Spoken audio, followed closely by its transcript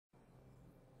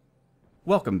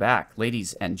Welcome back,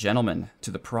 ladies and gentlemen, to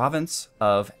the province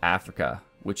of Africa,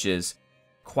 which is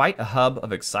quite a hub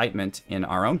of excitement in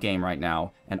our own game right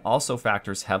now, and also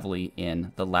factors heavily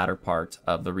in the latter part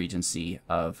of the Regency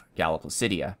of Galla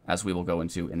Placidia, as we will go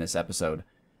into in this episode.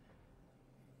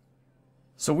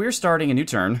 So we're starting a new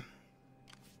turn,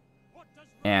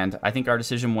 and I think our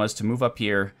decision was to move up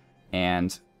here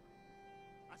and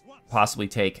possibly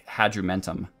take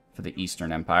Hadrumentum for the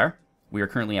Eastern Empire. We are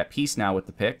currently at peace now with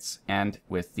the Picts and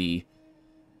with the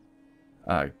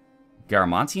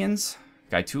Garamantians?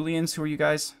 Gaetulians, who are you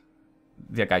guys?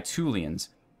 The Gaetulians.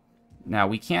 Now,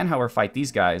 we can, however, fight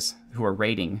these guys who are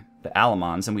raiding the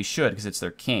Alamans, and we should, because it's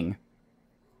their king.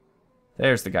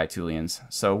 There's the Gaetulians.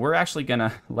 So we're actually going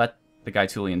to let the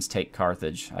Gaetulians take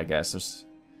Carthage, I guess. There's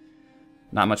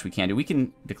not much we can do. We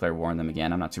can declare war on them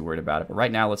again. I'm not too worried about it. But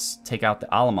right now, let's take out the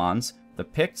Alamans. The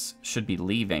Picts should be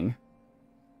leaving.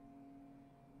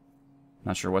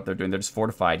 Not sure what they're doing. They're just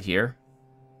fortified here.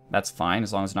 That's fine,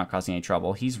 as long as it's not causing any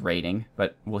trouble. He's raiding,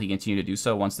 but will he continue to do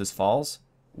so once this falls?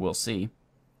 We'll see.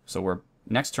 So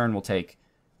next turn we'll take,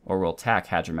 or we'll attack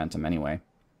Hadrumentum anyway.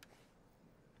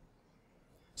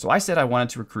 So I said I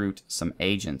wanted to recruit some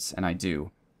agents, and I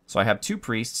do. So I have 2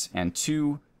 priests and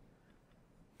 2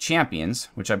 champions,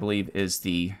 which I believe is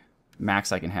the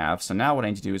max I can have. So now what I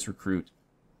need to do is recruit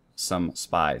some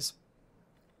spies.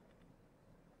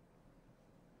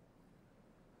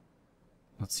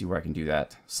 Let's see where I can do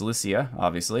that. Cilicia,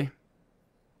 obviously.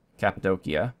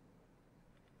 Cappadocia.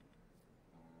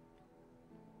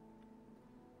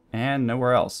 And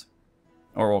nowhere else.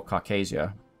 Or, well,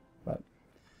 Caucasia. But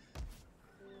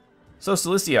so,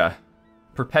 Cilicia.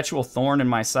 Perpetual thorn in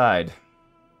my side.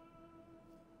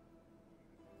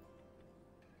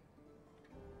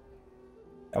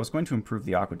 I was going to improve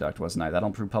the aqueduct, wasn't I? That'll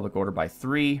improve public order by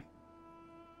 3.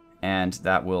 And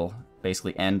that will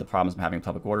basically end the problems of having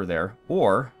public order there.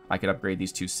 Or I could upgrade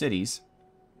these 2 cities.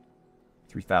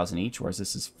 3,000 each, whereas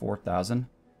this is 4,000.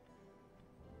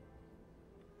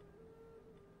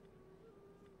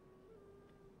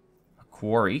 A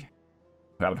quarry.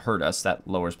 That would hurt us. That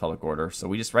lowers public order. So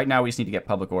right now we just need to get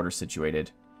public order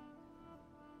situated.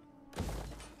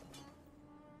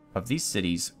 Of these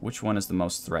cities, which one is the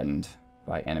most threatened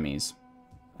by enemies?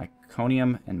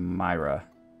 Iconium and Myra.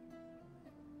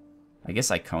 I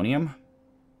guess Iconium?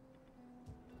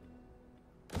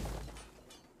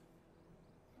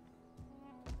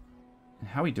 And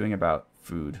how are we doing about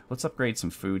food? Let's upgrade some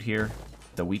food here.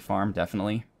 The wheat farm,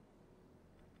 definitely.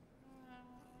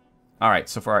 Alright,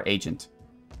 so for our agent.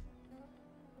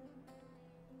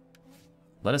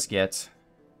 Let us get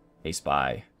a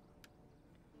spy.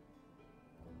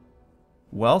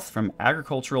 Wealth from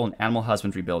agricultural and animal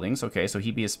husbandry buildings. Okay, so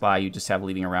he'd be a spy you just have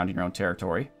leaving around in your own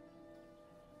territory.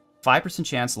 5%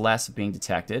 chance less of being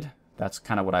detected. That's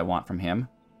kind of what I want from him.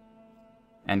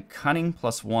 And cunning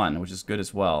 +1, which is good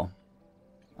as well.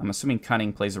 I'm assuming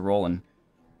cunning plays a role in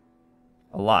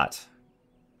a lot.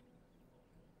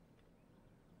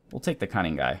 We'll take the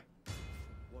cunning guy.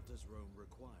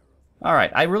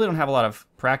 Alright, I really don't have a lot of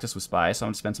practice with spies, so I'm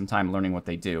going to spend some time learning what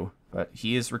they do. But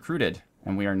he is recruited,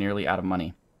 and we are nearly out of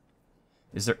money.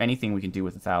 Is there anything we can do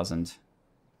with 1,000?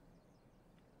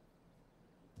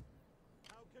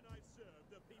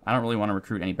 I don't really want to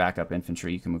recruit any backup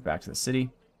infantry. You can move back to the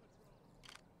city.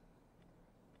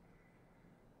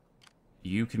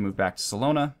 You can move back to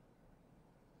Salona,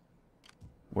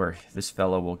 where this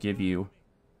fellow will give you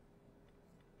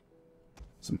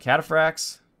some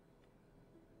cataphracts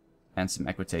and some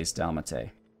equites dalmatae.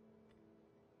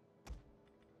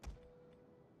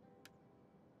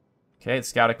 Okay, the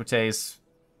scout equites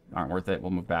aren't worth it.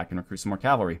 We'll move back and recruit some more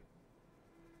cavalry.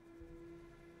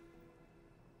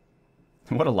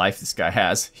 What a life this guy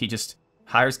has. He just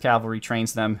hires cavalry,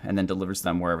 trains them, and then delivers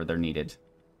them wherever they're needed.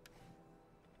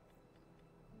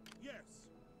 Yes.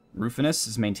 Rufinus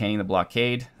is maintaining the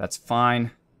blockade. That's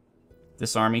fine.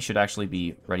 This army should actually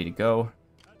be ready to go.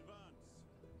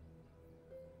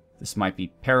 This might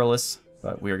be perilous,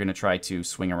 but we are going to try to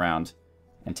swing around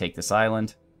and take this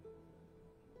island.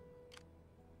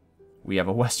 We have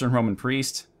a Western Roman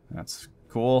priest. That's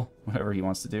cool. Whatever he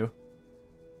wants to do.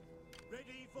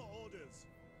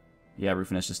 Yeah,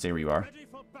 Rufinus, just stay where you are.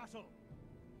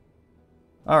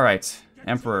 Alright,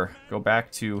 Emperor, go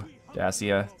back to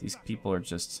Dacia. These people are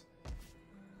just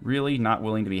really not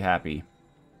willing to be happy.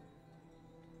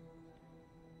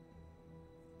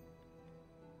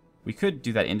 We could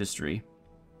do that industry.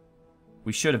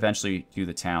 We should eventually do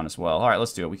the town as well. Alright,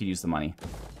 let's do it. We could use the money.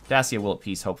 Dacia will at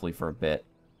peace, hopefully, for a bit.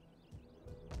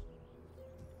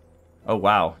 Oh,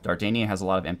 wow. Dardania has a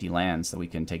lot of empty lands that we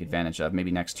can take advantage of.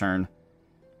 Maybe next turn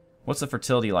What's the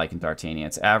fertility like in Dardania?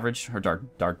 It's average, or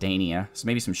Dardania. So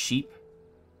maybe some sheep.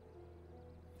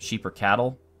 Sheep or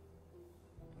cattle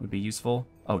would be useful.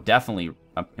 Oh, definitely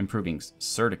improving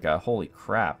Serdica. Holy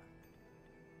crap.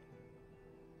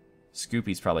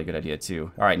 Scoopy's probably a good idea,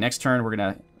 too. Alright, next turn, we're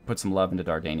going to put some love into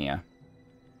Dardania.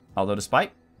 Although,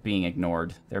 despite being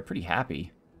ignored, they're pretty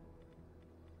happy.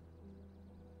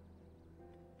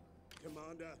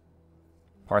 Commander.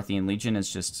 Parthian Legion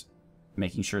is just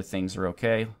making sure things are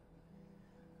okay.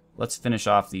 Let's finish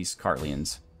off these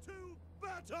Cartlians. To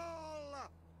battle!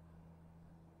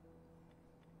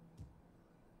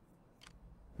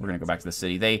 We're going to go back to the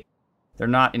city. They're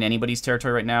not in anybody's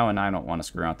territory right now, and I don't want to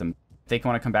screw around with them. If they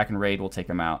want to come back and raid, we'll take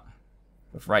them out.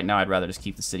 But for right now, I'd rather just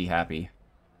keep the city happy.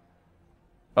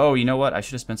 Oh, you know what? I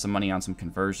should have spent some money on some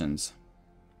conversions.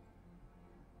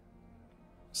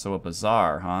 So a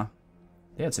bazaar, huh?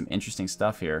 They had some interesting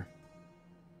stuff here.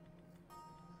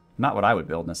 Not what I would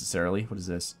build, necessarily. What is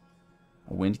this?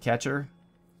 A wind catcher?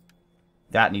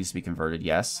 That needs to be converted,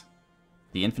 yes.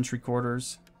 The infantry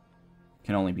quarters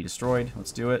can only be destroyed.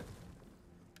 Let's do it.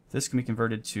 This can be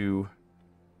converted to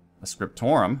a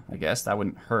scriptorum, I guess. That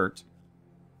wouldn't hurt.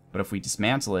 But if we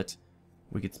dismantle it,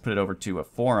 we could put it over to a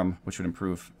forum, which would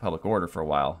improve public order for a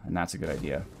while, and that's a good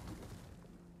idea.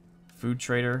 Food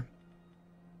trader.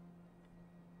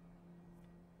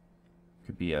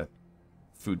 Could be a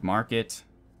food market.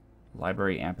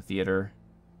 Library, amphitheater.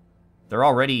 They're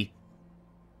already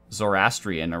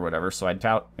Zoroastrian or whatever, so I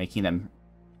doubt making them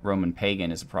Roman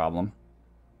pagan is a problem.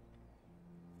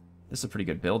 This is a pretty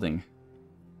good building.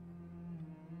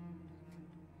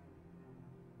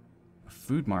 A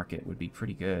food market would be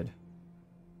pretty good.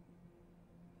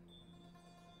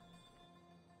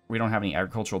 We don't have any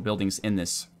agricultural buildings in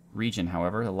this region,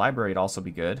 however. The library would also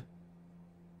be good.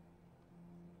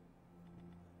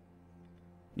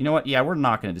 You know what? Yeah, we're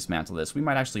not going to dismantle this. We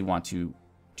might actually want to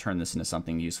turn this into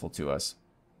something useful to us.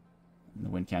 And the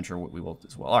wind catcher, we will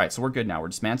as well. Alright, so we're good now. We're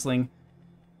dismantling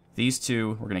these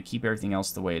two. We're going to keep everything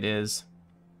else the way it is.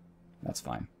 That's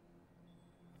fine.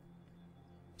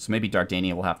 So maybe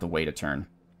Dardania will have to wait a turn.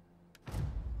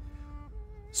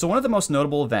 So one of the most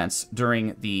notable events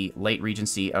during the late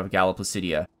regency of Galla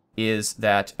Placidia is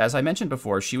that, as I mentioned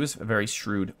before, she was a very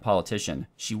shrewd politician.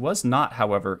 She was not,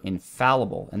 however,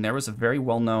 infallible, and there was a very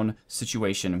well-known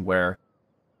situation where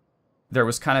there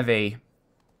was kind of a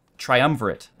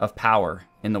triumvirate of power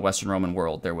in the Western Roman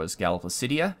world. There was Galla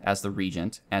Placidia as the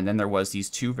regent, and then there was these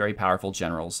two very powerful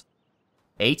generals,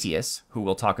 Aetius, who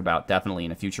we'll talk about definitely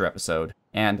in a future episode,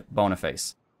 and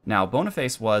Boniface. Now,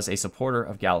 Boniface was a supporter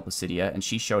of Galla Placidia, and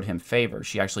she showed him favor.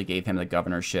 She actually gave him the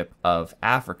governorship of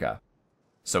Africa.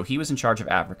 So he was in charge of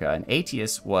Africa, and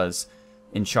Aetius was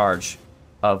in charge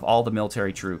of all the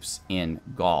military troops in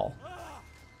Gaul.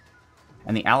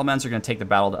 And the Alamans are going to take the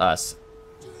battle to us.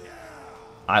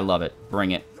 I love it.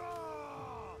 Bring it.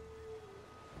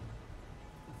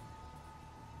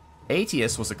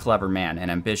 Aetius was a clever man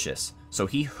and ambitious, so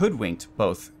he hoodwinked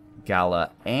both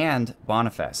Galla and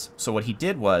Boniface. So what he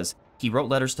did was, he wrote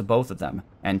letters to both of them,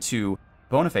 and to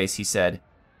Boniface he said,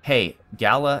 hey,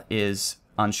 Galla is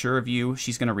unsure of you,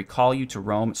 she's going to recall you to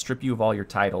Rome, strip you of all your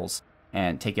titles,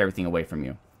 and take everything away from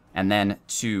you. And then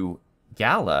to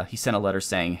Galla, he sent a letter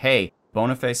saying, hey,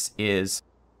 Boniface is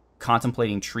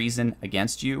contemplating treason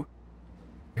against you.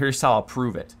 Here's how I'll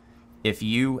prove it. If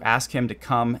you ask him to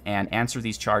come and answer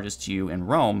these charges to you in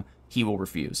Rome, he will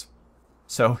refuse.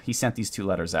 So he sent these two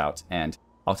letters out, and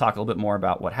I'll talk a little bit more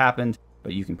about what happened,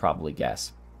 but you can probably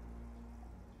guess.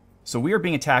 So we are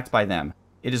being attacked by them.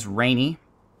 It is rainy,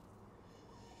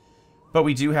 but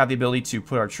we do have the ability to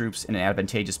put our troops in an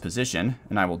advantageous position,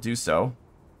 and I will do so.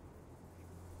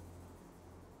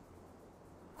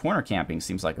 Corner camping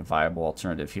seems like a viable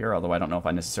alternative here, although I don't know if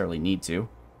I necessarily need to.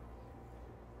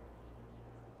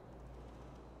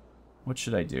 What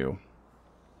should I do?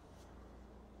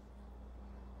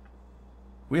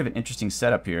 We have an interesting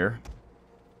setup here.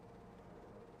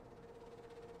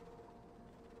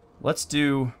 Let's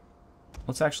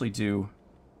actually do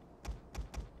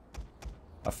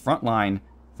a front line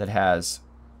that has,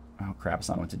 oh crap, it's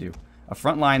not what to do. A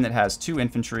front line that has 2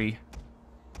 infantry,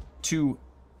 2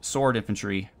 sword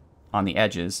infantry on the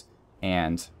edges,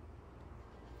 and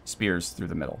spears through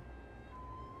the middle.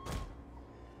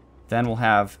 Then we'll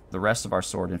have the rest of our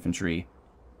sword infantry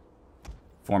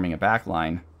forming a back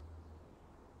line.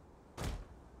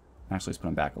 Actually, let's put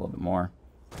them back a little bit more.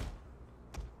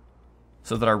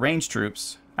 So that our ranged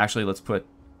troops, actually let's put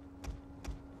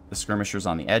the skirmishers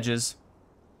on the edges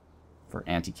for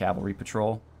anti-cavalry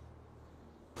patrol.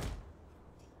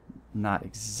 Not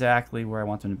exactly where I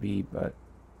want them to be, but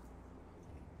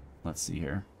let's see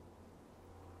here.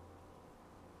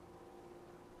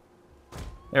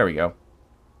 There we go.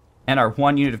 And our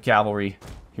 1 unit of cavalry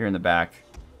here in the back.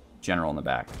 General in the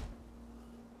back.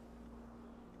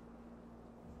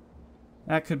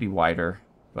 That could be wider,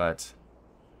 but...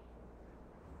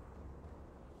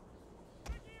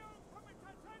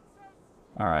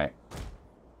 Alright.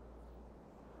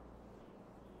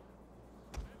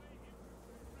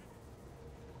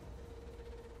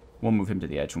 We'll move him to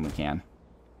the edge when we can.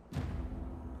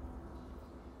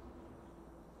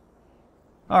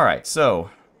 Alright, so...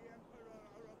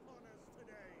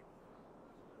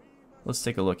 let's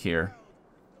take a look here.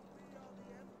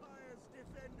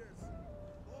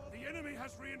 The enemy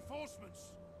has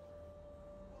reinforcements.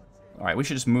 Alright, we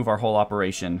should just move our whole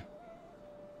operation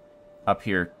up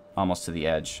here almost to the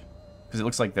edge. Because it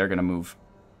looks like they're going to move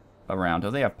around.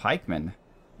 Oh, they have pikemen.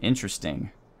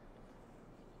 Interesting.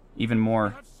 Even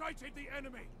more...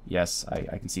 yes,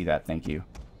 I can see that. Thank you.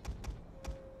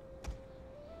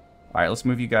 Alright, let's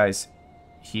move you guys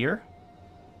here.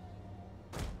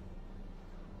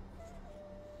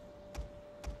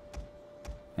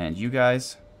 And you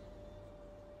guys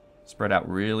spread out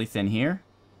really thin here.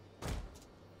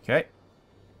 Okay.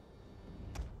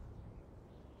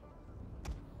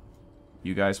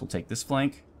 You guys will take this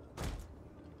flank.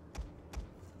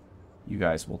 You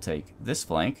guys will take this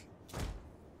flank.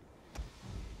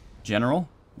 General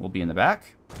will be in the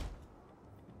back.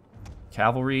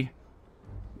 Cavalry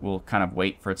will kind of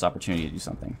wait for its opportunity to do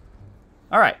something.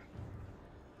 Alright.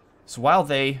 So while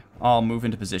they all move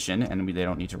into position, and they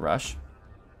don't need to rush.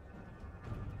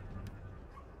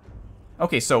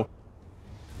 Okay, so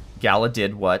Galla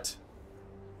did what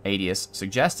Aetius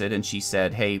suggested, and she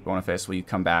said, hey, Boniface, will you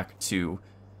come back to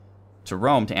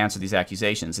Rome to answer these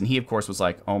accusations? And he, of course, was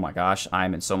like, oh my gosh,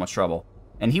 I'm in so much trouble.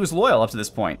 And he was loyal up to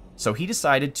this point. So he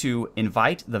decided to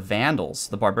invite the Vandals,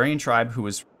 the barbarian tribe who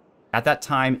was at that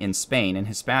time in Spain, in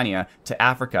Hispania, to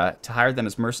Africa to hire them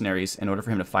as mercenaries in order for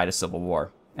him to fight a civil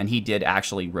war. And he did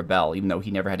actually rebel, even though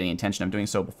he never had any intention of doing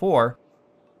so before.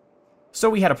 So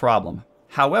we had a problem.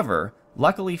 However,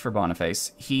 luckily for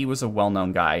Boniface, he was a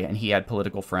well-known guy, and he had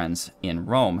political friends in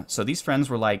Rome. So these friends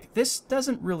were like, this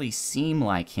doesn't really seem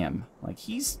like him. Like,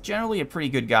 he's generally a pretty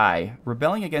good guy.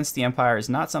 Rebelling against the Empire is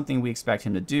not something we expect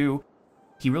him to do.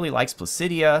 He really likes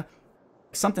Placidia.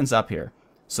 Something's up here.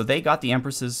 So they got the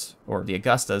Empress's, or the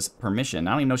Augusta's, permission.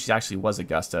 I don't even know if she actually was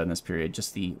Augusta in this period,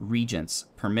 just the regent's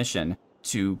permission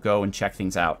to go and check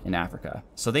things out in Africa.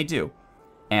 So they do.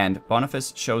 And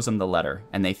Boniface shows them the letter,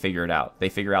 and they figure it out. They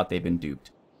figure out they've been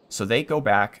duped. So they go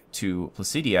back to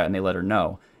Placidia, and they let her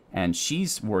know. And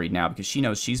she's worried now because she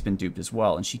knows she's been duped as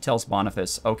well. And she tells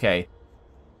Boniface, okay,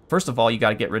 first of all, you got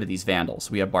to get rid of these Vandals.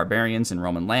 We have barbarians in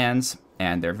Roman lands,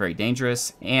 and they're very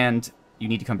dangerous, and you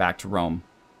need to come back to Rome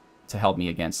to help me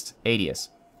against Aetius.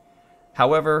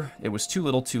 However, it was too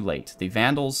little too late. The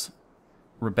Vandals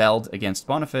rebelled against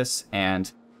Boniface,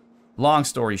 and long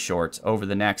story short, over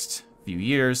the next few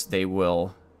years, they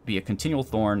will be a continual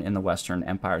thorn in the Western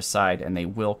Empire's side, and they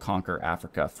will conquer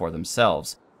Africa for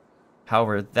themselves.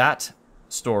 However, that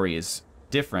story is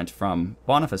different from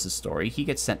Boniface's story. He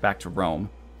gets sent back to Rome,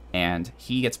 and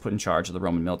he gets put in charge of the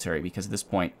Roman military because at this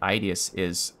point, Aetius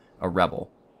is a rebel.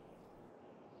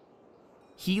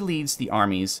 He leads the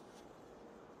armies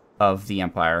of the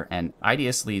Empire, and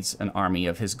Aetius leads an army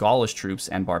of his Gaulish troops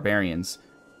and barbarians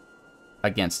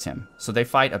against him. So they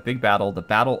fight a big battle, the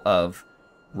Battle of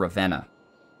Ravenna.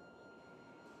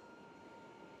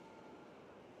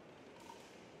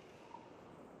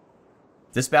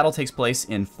 This battle takes place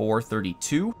in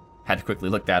 432. Had to quickly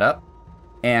look that up.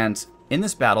 And in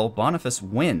this battle, Boniface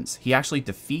wins. He actually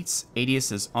defeats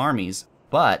Aetius's armies,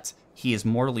 but he is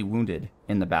mortally wounded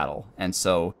in the battle. And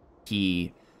so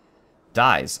he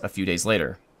dies a few days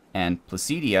later. And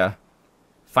Placidia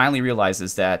finally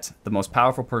realizes that the most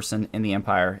powerful person in the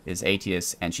empire is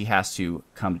Aetius, and she has to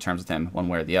come to terms with him one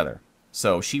way or the other.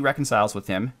 So she reconciles with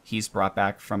him. He's brought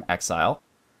back from exile,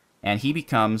 and he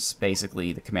becomes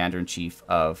basically the commander-in-chief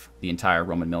of the entire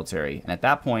Roman military. And at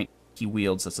that point, he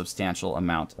wields a substantial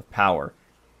amount of power.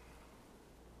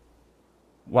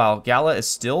 While Galla is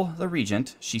still the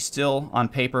regent, she still, on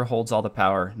paper, holds all the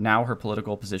power. Now her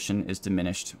political position is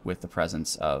diminished with the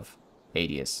presence of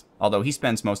Aetius, although he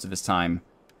spends most of his time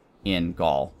in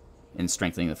Gaul, in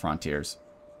strengthening the frontiers.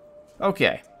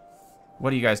 Okay,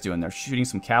 what are you guys doing? They're shooting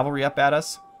some cavalry up at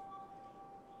us.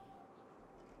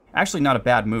 Actually, not a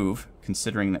bad move,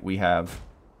 considering that we have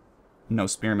no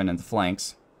spearmen in the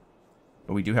flanks.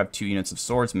 But we do have 2 units of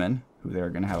swordsmen, who they're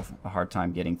going to have a hard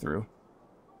time getting through.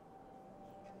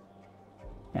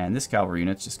 And this cavalry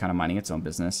unit's just kind of minding its own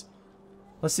business.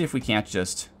 Let's see if we can't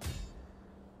just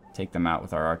take them out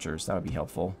with our archers. That would be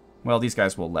helpful. Well, these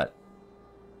guys will let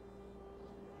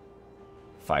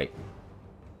fight.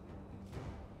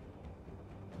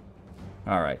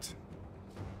 Alright.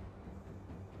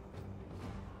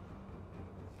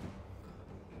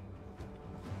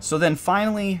 So then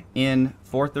finally, in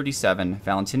 437,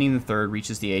 Valentinian III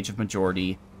reaches the age of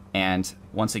majority, and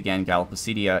once again, Galla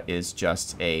Placidia is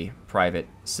just a private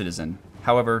citizen.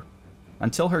 However,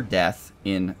 until her death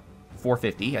in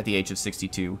 450, at the age of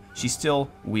 62, she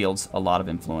still wields a lot of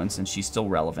influence, and she's still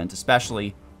relevant,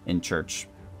 especially in church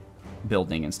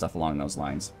building and stuff along those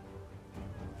lines.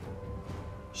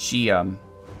 She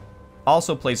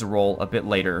also plays a role a bit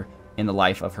later in the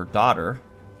life of her daughter,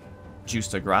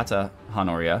 Justa Grata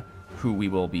Honoria, who we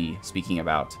will be speaking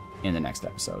about in the next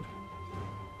episode.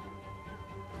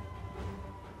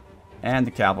 And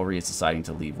the cavalry is deciding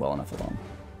to leave well enough alone.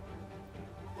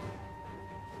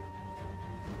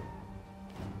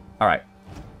 Alright.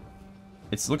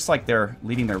 It looks like they're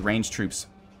leading their ranged troops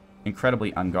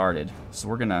incredibly unguarded, so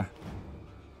we're gonna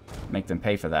make them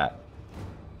pay for that.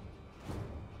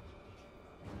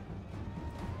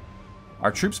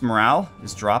 Our troops' morale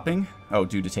is dropping. Oh,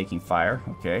 due to taking fire.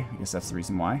 Okay, I guess that's the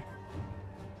reason why.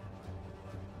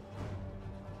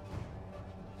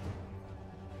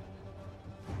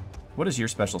 What is your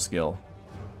special skill?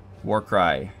 War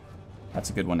Cry. That's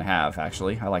a good one to have,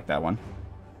 actually. I like that one.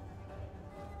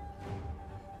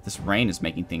 This rain is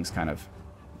making things kind of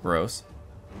gross.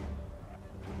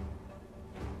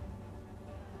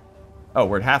 Oh,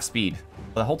 we're at half speed.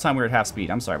 The whole time we were at half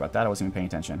speed. I'm sorry about that. I wasn't even paying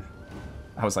attention.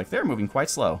 I was like, they're moving quite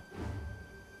slow.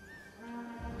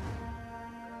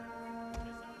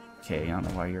 Okay, I don't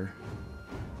know why you're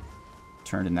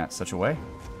turned in that such a way.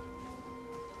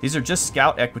 These are just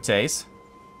scout equites,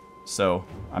 so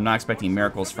I'm not expecting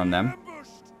miracles from them.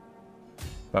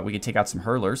 But we could take out some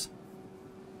hurlers.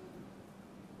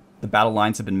 The battle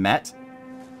lines have been met.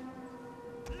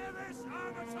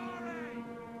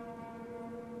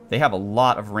 They have a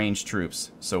lot of ranged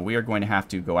troops, so we are going to have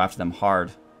to go after them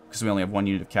hard, because we only have one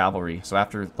unit of cavalry. So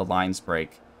after the lines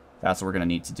break, that's what we're going to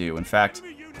need to do. In fact,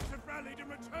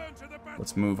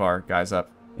 let's move our guys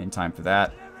up in time for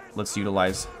that. Let's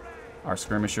utilize our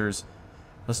skirmishers.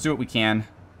 Let's do what we can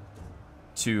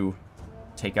to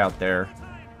take out their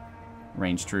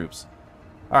ranged troops.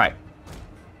 Alright.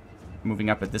 Moving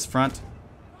up at this front.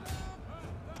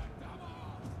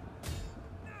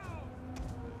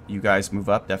 You guys move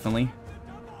up, definitely.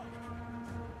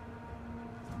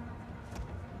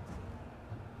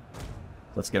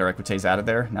 Let's get our equites out of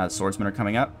there now that swordsmen are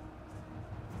coming up.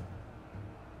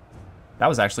 That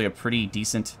was actually a pretty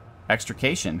decent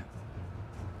extrication.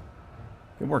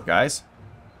 Good work, guys.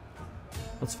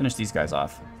 Let's finish these guys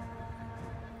off.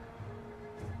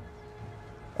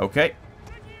 Okay.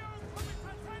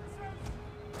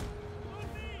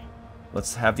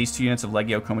 Let's have these two units of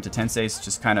Legio Comitatenses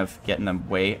just kind of get in the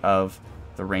way of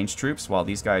the ranged troops while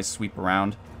these guys sweep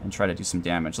around and try to do some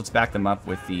damage. Let's back them up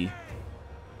with the...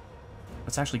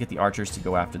 Let's actually get the archers to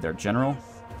go after their general.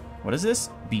 What is this?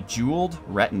 Bejeweled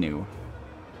Retinue.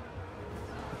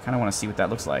 I kind of want to see what that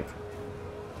looks like.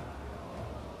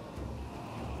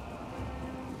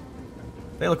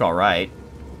 They look alright.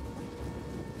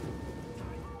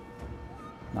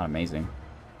 Not amazing.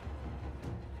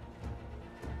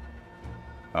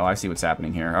 Oh, I see what's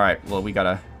happening here. Alright, well, we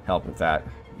gotta help with that.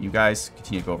 You guys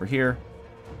continue to go over here.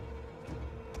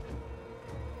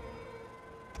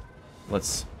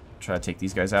 Let's try to take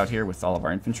these guys out here with all of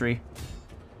our infantry.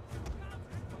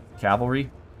 Cavalry.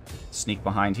 Sneak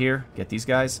behind here. Get these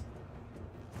guys.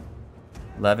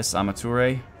 Levis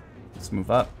Amature. Let's move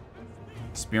up.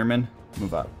 Spearmen.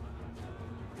 Move up.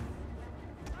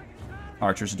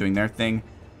 Archers are doing their thing.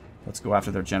 Let's go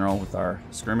after their general with our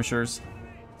skirmishers.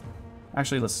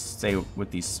 Actually, let's stay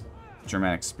with these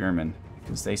Germanic spearmen,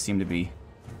 because they seem to be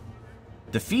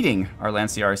defeating our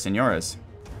Lanciarii Senores.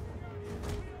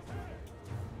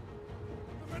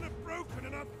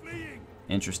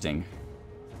 Interesting.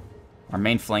 Our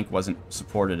main flank wasn't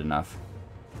supported enough.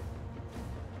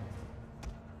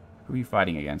 Who are you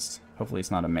fighting against? Hopefully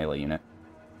it's not a melee unit.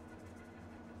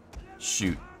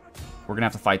 Shoot. We're gonna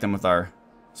have to fight them with our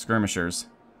skirmishers.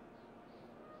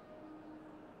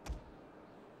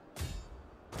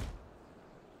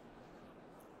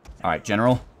 Alright,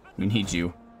 General. We need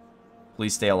you.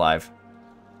 Please stay alive.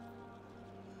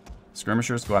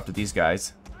 Skirmishers, go after these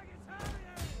guys.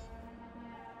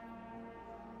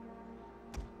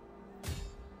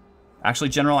 Actually,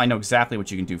 General, I know exactly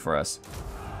what you can do for us.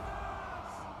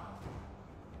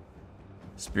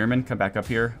 Spearmen, come back up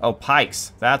here. Oh,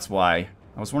 pikes. That's why.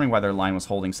 I was wondering why their line was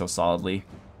holding so solidly.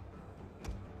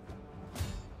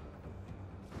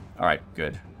 Alright,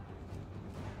 good.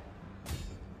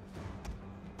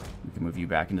 We can move you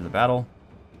back into the battle.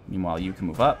 Meanwhile, you can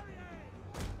move up.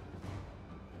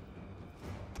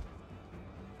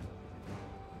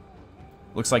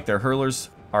 Looks like their hurlers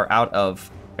are out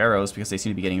of arrows because they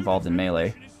seem to be getting involved in melee.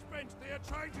 They are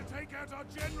trying to take out our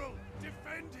general.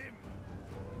 Defend him.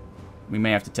 We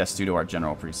may have to testudo our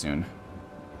general pretty soon.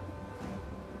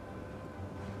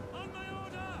 On my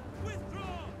order,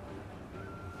 withdraw.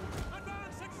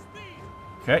 Advance at speed.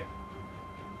 Okay.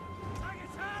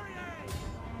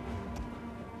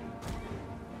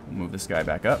 We'll move this guy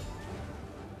back up.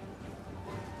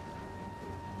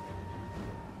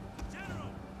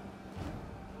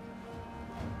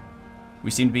 We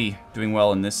seem to be doing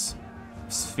well in this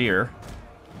sphere,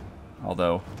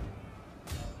 although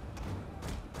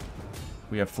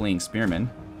we have fleeing spearmen.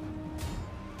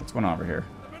 What's going on over here?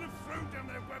 The men have thrown down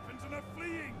their weapons and are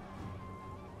fleeing.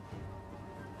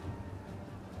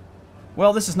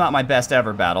 Well, this is not my best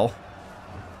ever battle.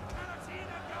 The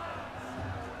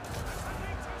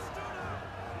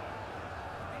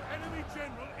enemy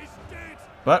general is dead.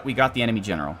 But we got the enemy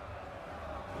general.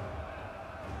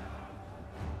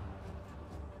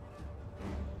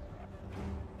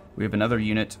 We have another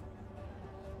unit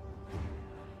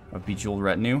of Bejeweled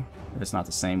Retinue, if it's not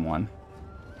the same one.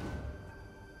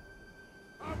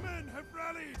 Our men have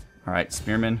rallied. Alright,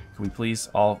 Spearmen, can we please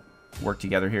all work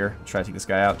together here? Try to take this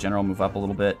guy out. General, move up a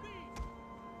little bit.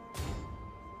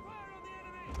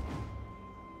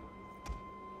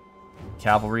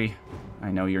 Cavalry, I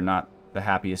know you're not the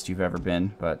happiest you've ever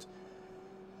been, but...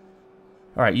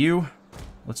 Alright, you,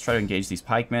 let's try to engage these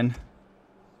pikemen.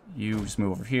 You just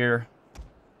move over here.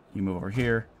 You move over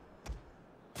here.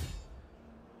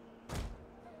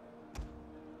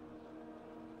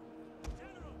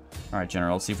 Alright,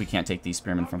 General, let's see if we can't take these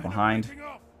spearmen from behind.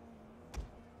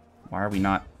 Why are we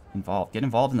not involved? Get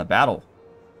involved in the battle.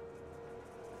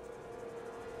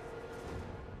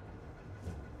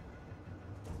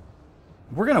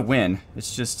 We're gonna win.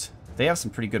 It's just, they have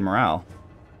some pretty good morale.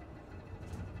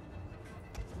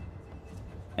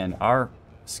 And our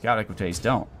scout equites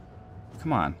don't.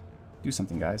 Come on. Do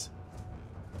something, guys.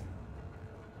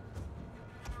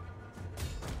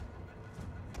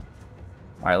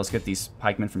 Alright, let's get these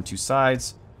pikemen from two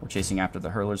sides. We're chasing after the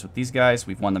hurlers with these guys.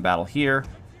 We've won the battle here.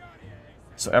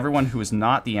 So everyone who is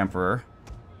not the Emperor,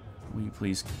 will you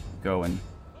please go and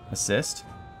assist?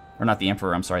 Or not the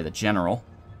Emperor, I'm sorry, the General.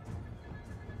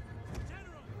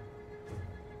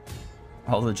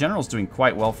 Oh, the General's doing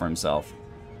quite well for himself.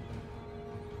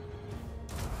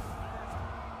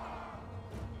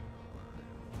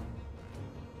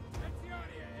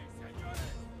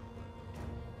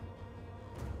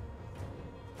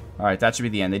 Alright, that should be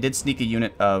the end. They did sneak a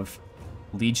unit of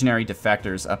legionary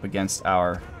defectors up against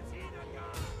our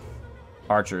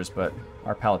archers, but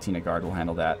our Palatina Guard will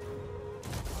handle that.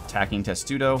 Attacking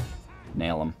Testudo,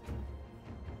 nail them.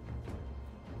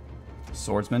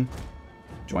 Swordsman,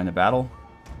 join the battle.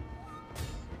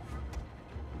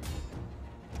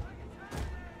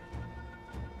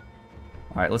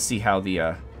 Alright, let's see how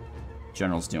the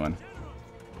general's doing.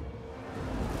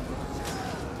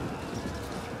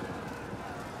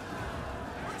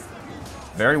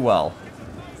 Very well.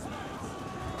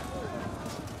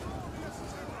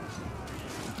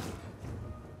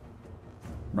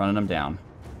 Running them down.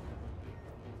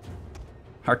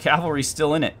 Our cavalry's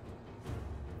still in it.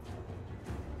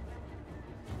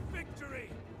 Victory!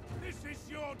 This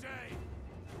is your day.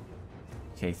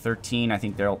 Okay, 13. I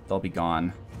think they'll be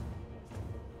gone.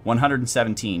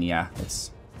 117. Yeah, let's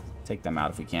take them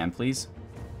out if we can, please.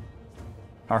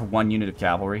 Our one unit of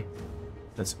cavalry.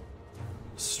 That's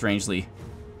strangely,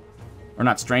 or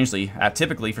not strangely,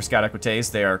 typically for Scout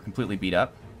Equites, they are completely beat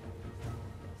up.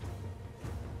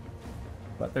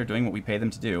 But they're doing what we pay them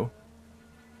to do.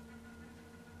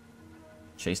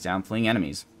 Chase down fleeing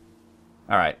enemies.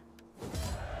 Alright.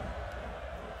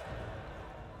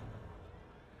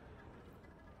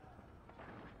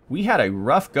 We had a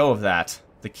rough go of that.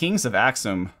 The Kings of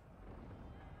Axum.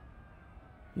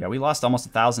 Yeah, we lost almost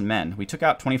 1,000 men. We took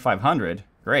out 2,500.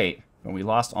 Great. But we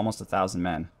lost almost 1,000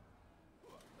 men.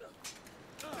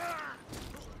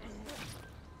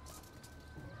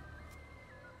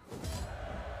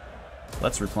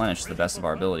 Let's replenish to the best of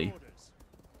our ability.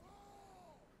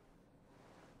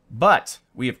 But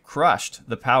we have crushed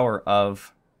the power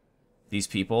of these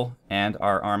people, and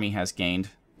our army has gained,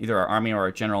 either our army or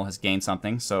our general has gained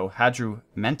something, so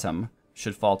Hadrumentum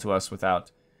should fall to us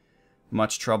without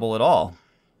much trouble at all.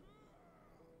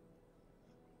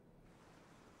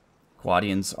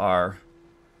 Quadians are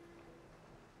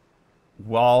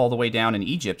all the way down in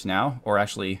Egypt now, or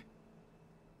actually,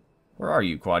 where are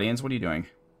you, Quadians? What are you doing?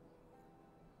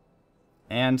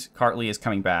 And Kartli is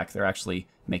coming back. They're actually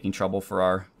making trouble for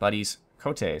our buddies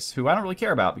Kotes, who I don't really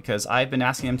care about because I've been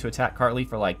asking them to attack Kartli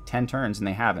for like 10 turns and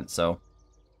they haven't. So,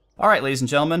 alright, ladies and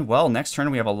gentlemen. Well, next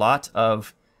turn we have a lot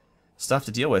of stuff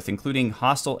to deal with, including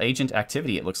hostile agent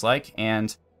activity, it looks like.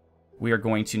 And we are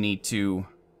going to need to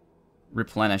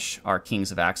replenish our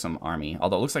Kings of Axum army.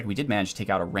 Although it looks like we did manage to take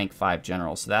out a rank 5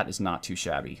 general, so that is not too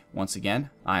shabby. Once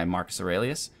again, I am Marcus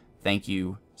Aurelius. Thank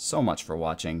you so much for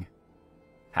watching.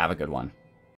 Have a good one.